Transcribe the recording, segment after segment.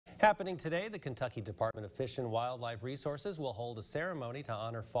Happening today, the Kentucky Department of Fish and Wildlife Resources will hold a ceremony to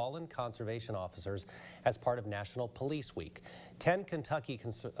honor fallen conservation officers as part of National Police Week. 10 Kentucky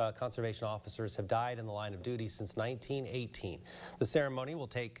conservation officers have died in the line of duty since 1918. The ceremony will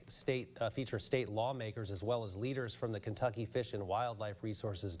feature state lawmakers as well as leaders from the Kentucky Fish and Wildlife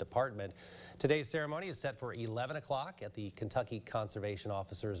Resources Department. Today's ceremony is set for 11 o'clock at the Kentucky Conservation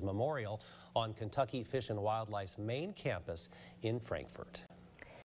Officers Memorial on Kentucky Fish and Wildlife's main campus in Frankfort.